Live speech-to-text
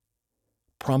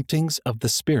Promptings of the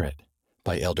Spirit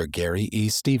by Elder Gary E.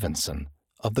 Stevenson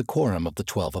of the Quorum of the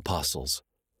 12 Apostles.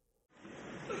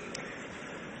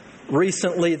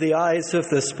 Recently, the eyes of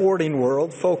the sporting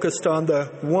world focused on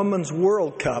the Women's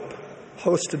World Cup,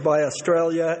 hosted by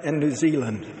Australia and New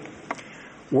Zealand.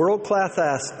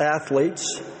 World-class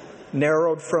athletes,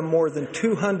 narrowed from more than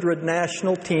 200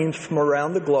 national teams from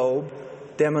around the globe,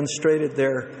 demonstrated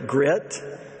their grit,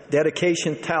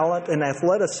 dedication, talent, and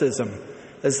athleticism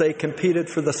as they competed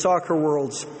for the soccer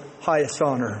world's highest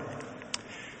honor.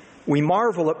 We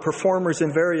marvel at performers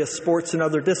in various sports and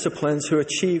other disciplines who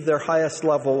achieve their highest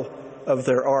level of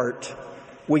their art.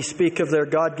 We speak of their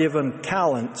God-given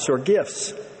talents or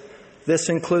gifts. This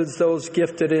includes those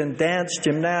gifted in dance,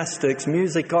 gymnastics,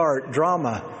 music, art,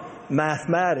 drama,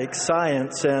 mathematics,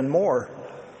 science, and more.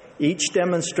 Each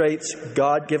demonstrates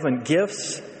God-given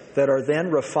gifts that are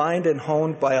then refined and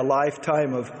honed by a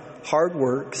lifetime of hard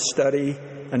work, study,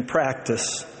 and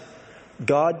practice.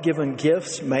 God-given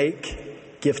gifts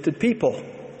make gifted people.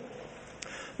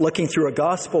 Looking through a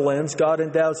gospel lens, God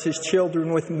endows His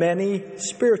children with many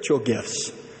spiritual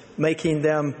gifts, making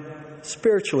them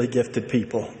spiritually gifted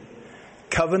people.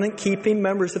 Covenant-keeping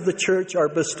members of the church are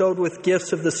bestowed with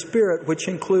gifts of the Spirit, which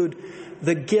include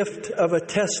the gift of a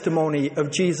testimony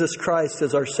of Jesus Christ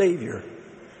as our Savior,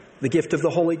 the gift of the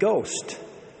Holy Ghost,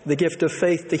 the gift of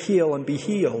faith to heal and be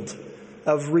healed,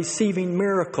 of receiving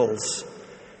miracles,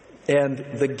 and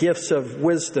the gifts of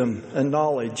wisdom and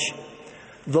knowledge.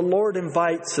 The Lord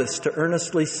invites us to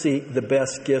earnestly seek the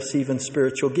best gifts, even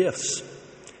spiritual gifts.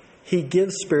 He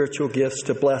gives spiritual gifts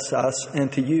to bless us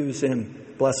and to use in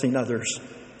blessing others.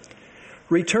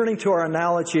 Returning to our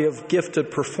analogy of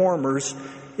gifted performers,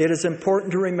 it is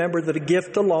important to remember that a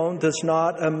gift alone does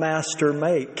not a master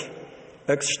make.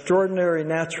 Extraordinary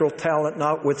natural talent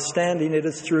notwithstanding, it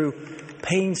is through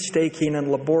painstaking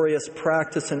and laborious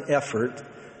practice and effort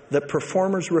that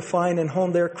performers refine and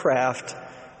hone their craft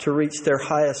to reach their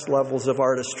highest levels of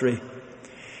artistry.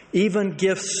 Even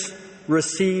gifts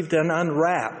received and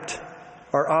unwrapped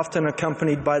are often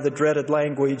accompanied by the dreaded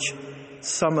language,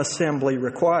 "some assembly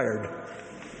required."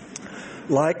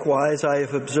 Likewise, I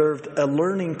have observed a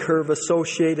learning curve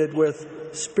associated with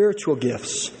spiritual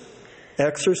gifts.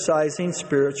 Exercising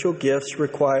spiritual gifts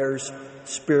requires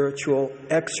spiritual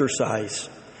exercise.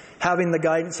 Having the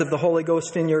guidance of the Holy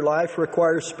Ghost in your life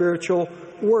requires spiritual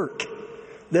work.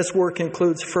 This work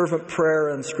includes fervent prayer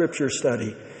and scripture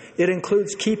study. It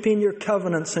includes keeping your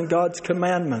covenants and God's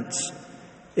commandments.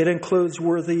 It includes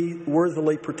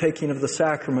worthily partaking of the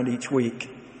sacrament each week.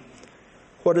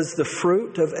 What is the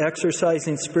fruit of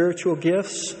exercising spiritual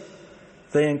gifts?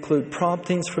 They include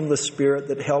promptings from the Spirit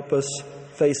that help us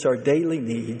face our daily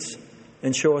needs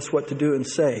and show us what to do and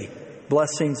say.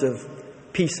 Blessings of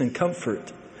peace and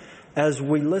comfort. As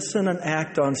we listen and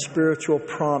act on spiritual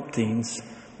promptings,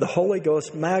 the Holy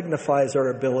Ghost magnifies our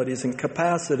abilities and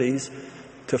capacities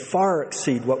to far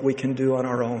exceed what we can do on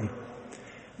our own.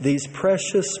 These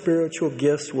precious spiritual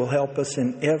gifts will help us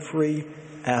in every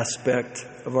aspect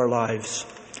of our lives.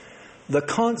 The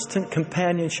constant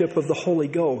companionship of the Holy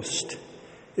Ghost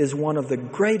is one of the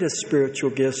greatest spiritual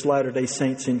gifts Latter-day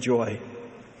Saints enjoy.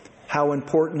 How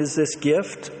important is this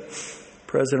gift?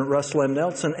 President Russell M.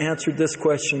 Nelson answered this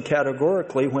question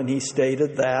categorically when he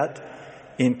stated that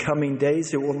in coming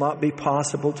days it will not be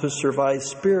possible to survive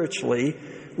spiritually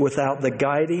without the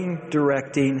guiding,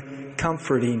 directing,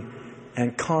 comforting,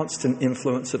 and constant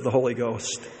influence of the Holy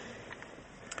Ghost.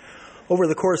 Over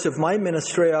the course of my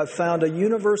ministry, I've found a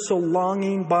universal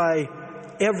longing by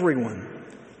everyone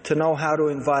to know how to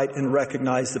invite and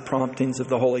recognize the promptings of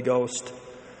the Holy Ghost.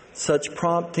 Such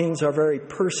promptings are very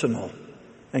personal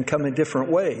and come in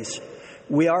different ways.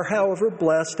 We are, however,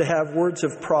 blessed to have words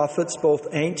of prophets, both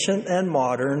ancient and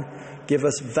modern, give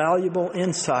us valuable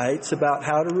insights about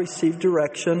how to receive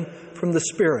direction from the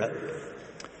Spirit.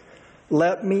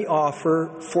 Let me offer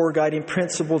 4 guiding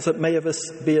principles that may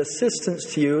be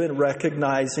assistance to you in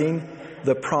recognizing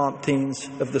the promptings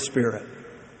of the Spirit.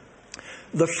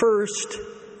 The first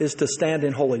is to stand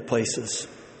in holy places.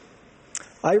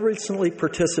 I recently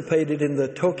participated in the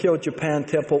Tokyo, Japan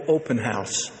Temple Open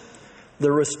House.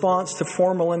 The response to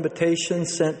formal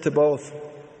invitations sent to both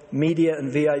media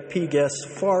and VIP guests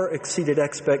far exceeded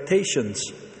expectations.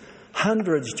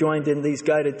 Hundreds joined in these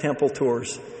guided temple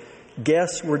tours.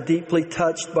 Guests were deeply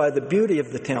touched by the beauty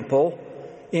of the temple,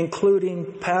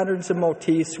 including patterns and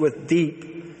motifs with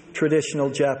deep traditional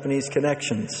Japanese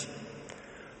connections.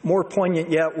 More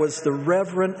poignant yet was the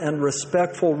reverent and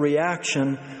respectful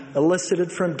reaction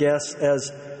elicited from guests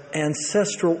as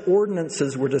ancestral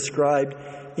ordinances were described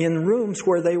in rooms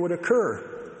where they would occur.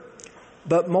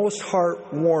 But most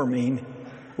heartwarming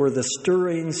were the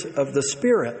stirrings of the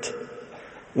Spirit.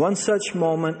 One such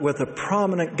moment with a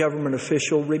prominent government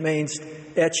official remains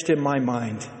etched in my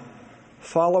mind.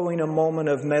 Following a moment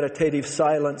of meditative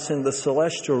silence in the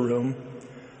celestial room,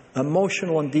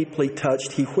 emotional and deeply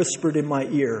touched, he whispered in my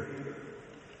ear,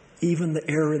 "Even the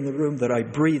air in the room that I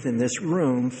breathe in this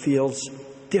room feels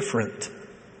different."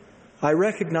 I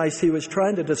recognized he was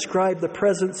trying to describe the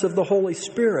presence of the Holy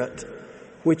Spirit,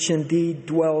 which indeed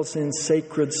dwells in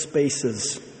sacred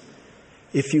spaces.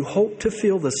 If you hope to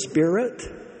feel the Spirit,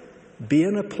 be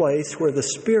in a place where the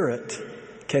Spirit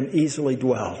can easily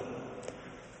dwell.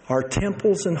 Our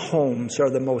temples and homes are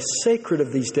the most sacred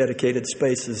of these dedicated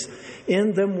spaces.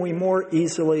 In them we more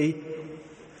easily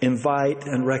invite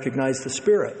and recognize the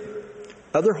Spirit.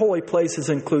 Other holy places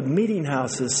include meeting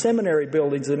houses, seminary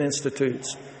buildings and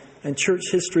institutes, and church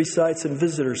history sites and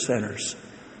visitor centers.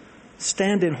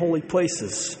 Stand in holy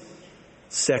places.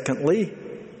 Secondly,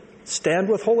 stand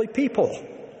with holy people.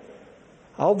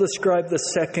 I'll describe the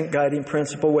second guiding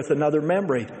principle with another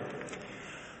memory.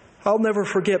 I'll never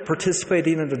forget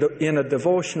participating in a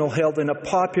devotional held in a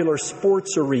popular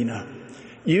sports arena.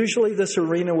 Usually this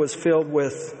arena was filled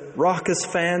with raucous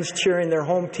fans cheering their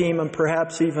home team and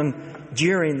perhaps even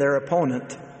jeering their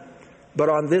opponent. But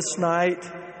on this night,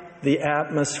 the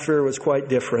atmosphere was quite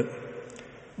different.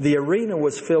 The arena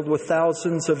was filled with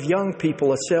thousands of young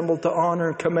people assembled to honor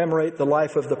and commemorate the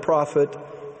life of the prophet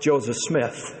Joseph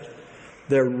Smith.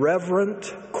 Their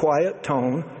reverent, quiet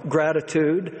tone,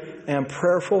 gratitude, and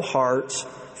prayerful hearts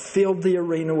filled the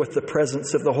arena with the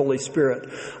presence of the Holy Spirit.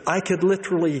 I could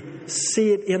literally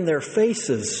see it in their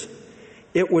faces.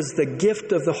 It was the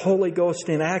gift of the Holy Ghost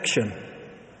in action,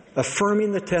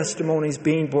 affirming the testimonies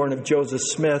being born of Joseph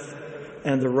Smith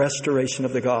and the restoration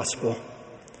of the gospel.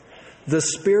 The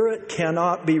Spirit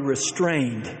cannot be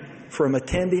restrained from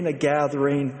attending a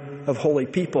gathering of holy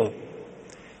people.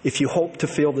 If you hope to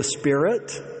feel the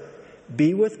Spirit,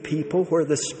 be with people where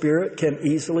the Spirit can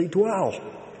easily dwell.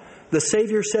 The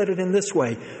Savior said it in this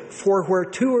way, "For where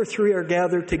 2 or 3 are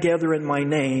gathered together in my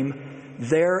name,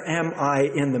 there am I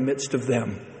in the midst of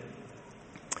them."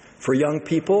 For young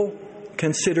people,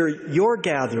 consider your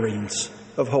gatherings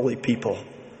of holy people,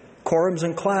 quorums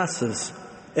and classes,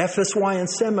 FSY and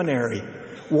seminary,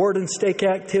 ward and stake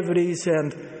activities,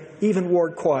 and even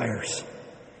ward choirs.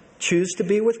 Choose to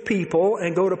be with people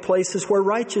and go to places where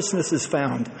righteousness is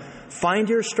found. Find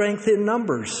your strength in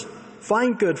numbers.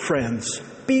 Find good friends.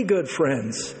 Be good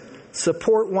friends.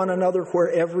 Support one another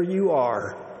wherever you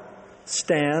are.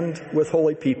 Stand with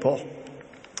holy people.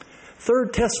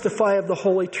 Third, testify of the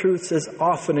holy truths as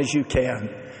often as you can.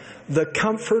 The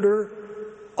Comforter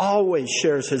always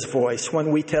shares his voice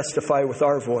when we testify with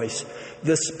our voice.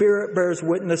 The Spirit bears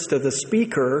witness to the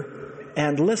speaker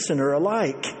and listener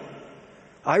alike.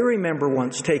 I remember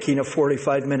once taking a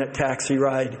 45-minute taxi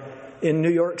ride in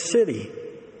New York City.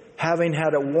 Having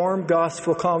had a warm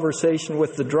gospel conversation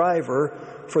with the driver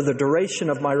for the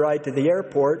duration of my ride to the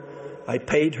airport, I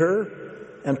paid her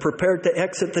and prepared to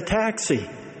exit the taxi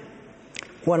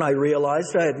when I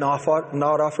realized I had not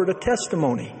offered a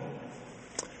testimony.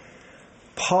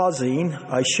 Pausing,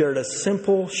 I shared a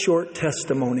simple, short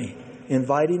testimony,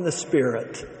 inviting the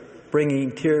Spirit,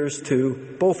 bringing tears to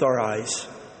both our eyes.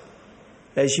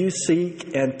 As you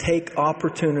seek and take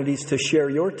opportunities to share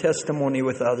your testimony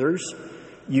with others,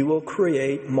 you will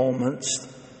create moments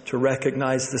to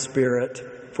recognize the Spirit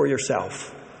for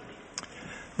yourself.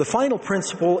 The final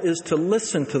principle is to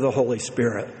listen to the Holy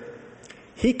Spirit.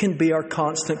 He can be our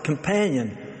constant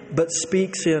companion, but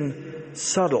speaks in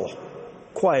subtle,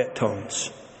 quiet tones.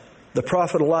 The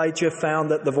prophet Elijah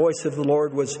found that the voice of the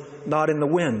Lord was not in the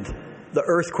wind, the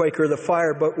earthquake, or the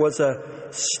fire, but was a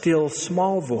still,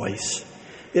 small voice.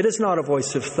 It is not a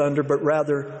voice of thunder, but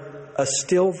rather a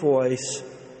still voice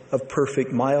of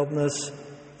perfect mildness,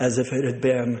 as if it had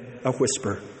been a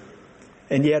whisper.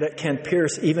 And yet it can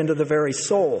pierce even to the very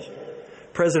soul.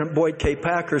 President Boyd K.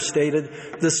 Packer stated,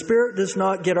 "The Spirit does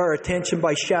not get our attention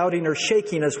by shouting or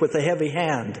shaking us with a heavy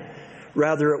hand.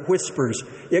 Rather, it whispers.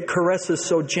 It caresses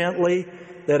so gently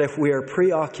that if we are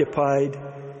preoccupied,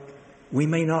 we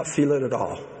may not feel it at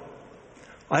all."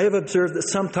 I have observed that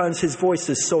sometimes His voice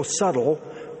is so subtle,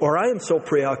 or I am so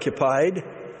preoccupied,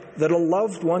 that a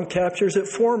loved one captures it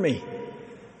for me.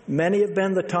 Many have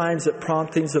been the times that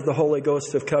promptings of the Holy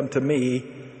Ghost have come to me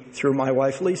through my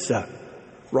wife Lisa.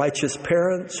 Righteous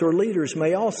parents or leaders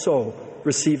may also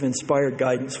receive inspired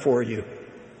guidance for you.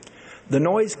 The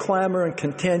noise, clamor, and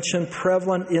contention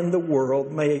prevalent in the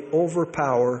world may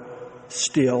overpower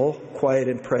still, quiet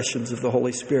impressions of the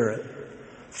Holy Spirit.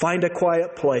 Find a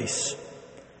quiet place,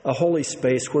 a holy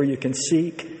space where you can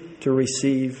seek to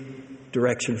receive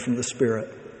direction from the Spirit.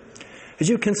 As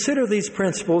you consider these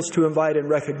principles to invite and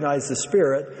recognize the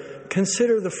Spirit,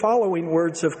 consider the following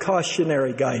words of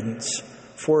cautionary guidance.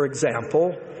 For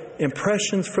example,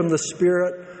 impressions from the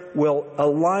Spirit will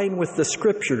align with the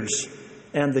Scriptures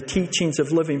and the teachings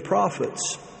of living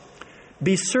prophets.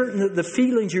 Be certain that the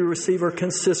feelings you receive are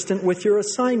consistent with your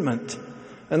assignment.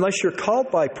 Unless you're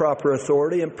called by proper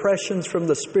authority, impressions from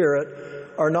the Spirit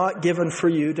are not given for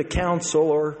you to counsel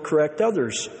or correct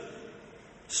others.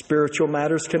 Spiritual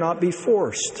matters cannot be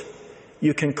forced.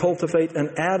 You can cultivate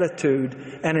an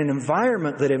attitude and an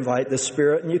environment that invite the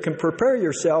Spirit, and you can prepare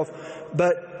yourself,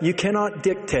 but you cannot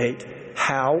dictate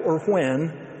how or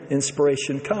when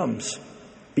inspiration comes.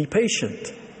 Be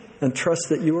patient and trust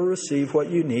that you will receive what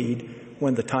you need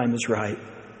when the time is right.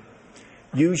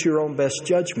 Use your own best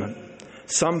judgment.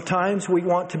 Sometimes we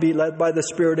want to be led by the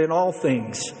Spirit in all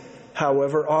things.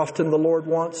 However, often the Lord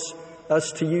wants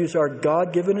us to use our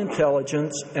God-given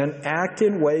intelligence and act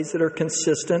in ways that are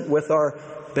consistent with our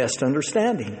best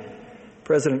understanding.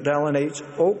 President Dallin H.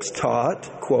 Oaks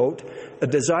taught, quote, "A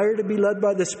desire to be led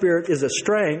by the Spirit is a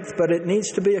strength, but it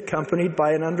needs to be accompanied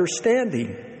by an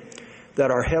understanding that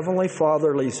our Heavenly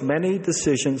Father leaves many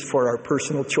decisions for our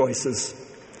personal choices.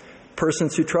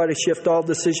 Persons who try to shift all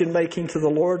decision-making to the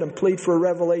Lord and plead for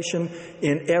revelation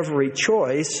in every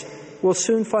choice will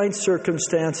soon find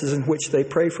circumstances in which they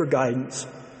pray for guidance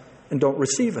and don't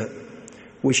receive it.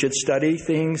 We should study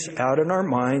things out in our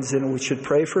minds, and we should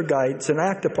pray for guidance and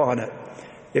act upon it.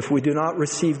 If we do not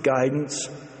receive guidance,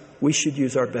 we should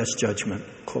use our best judgment."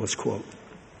 Close quote.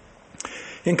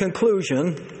 In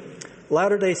conclusion,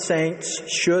 Latter-day Saints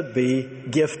should be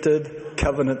gifted,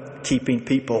 covenant-keeping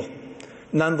people.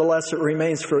 Nonetheless, it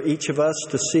remains for each of us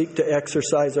to seek to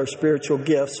exercise our spiritual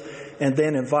gifts and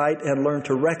then invite and learn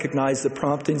to recognize the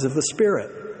promptings of the Spirit.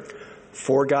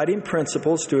 4 guiding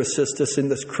principles to assist us in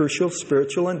this crucial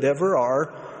spiritual endeavor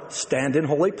are: stand in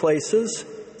holy places,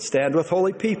 stand with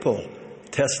holy people,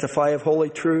 testify of holy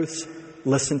truths,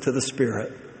 listen to the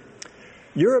Spirit.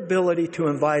 Your ability to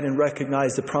invite and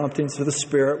recognize the promptings of the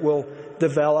Spirit will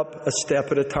develop a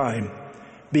step at a time.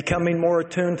 Becoming more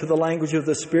attuned to the language of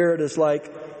the Spirit is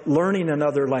like learning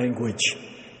another language.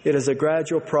 It is a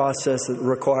gradual process that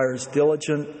requires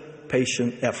diligent,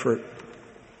 patient effort.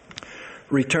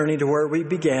 Returning to where we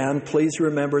began, please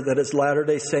remember that as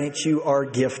Latter-day Saints, you are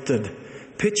gifted.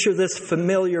 Picture this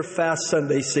familiar Fast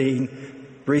Sunday scene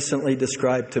recently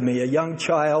described to me. A young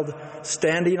child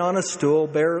standing on a stool,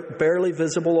 barely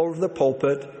visible over the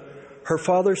pulpit. Her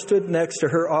father stood next to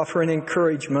her, offering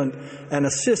encouragement and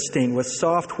assisting with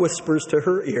soft whispers to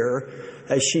her ear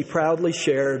as she proudly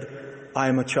shared, "I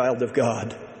am a child of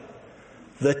God."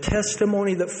 The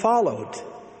testimony that followed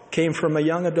came from a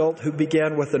young adult who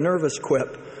began with a nervous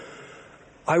quip,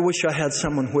 "I wish I had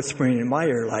someone whispering in my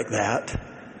ear like that."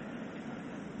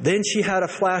 Then she had a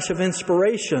flash of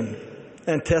inspiration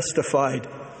and testified,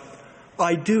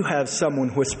 "I do have someone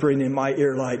whispering in my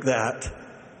ear like that,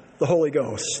 the Holy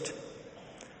Ghost."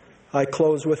 I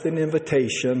close with an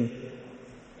invitation,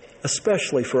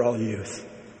 especially for all youth.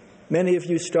 Many of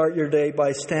you start your day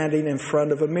by standing in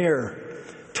front of a mirror.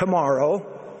 Tomorrow,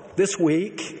 this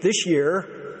week, this year,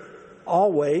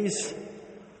 always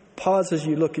pause as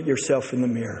you look at yourself in the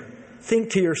mirror. Think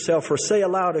to yourself, or say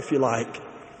aloud if you like,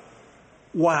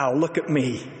 "Wow, look at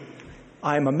me.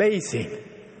 I'm amazing.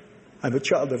 I'm a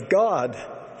child of God.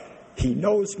 He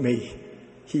knows me.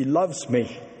 He loves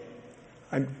me.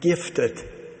 I'm gifted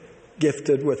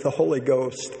with the Holy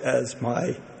Ghost as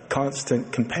my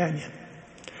constant companion."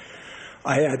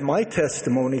 I add my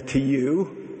testimony to you,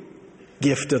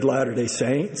 gifted Latter-day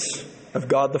Saints, of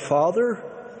God the Father,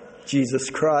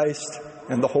 Jesus Christ,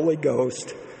 and the Holy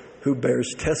Ghost, who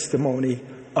bears testimony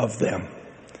of them.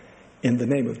 In the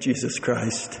name of Jesus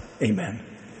Christ, amen.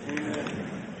 Amen.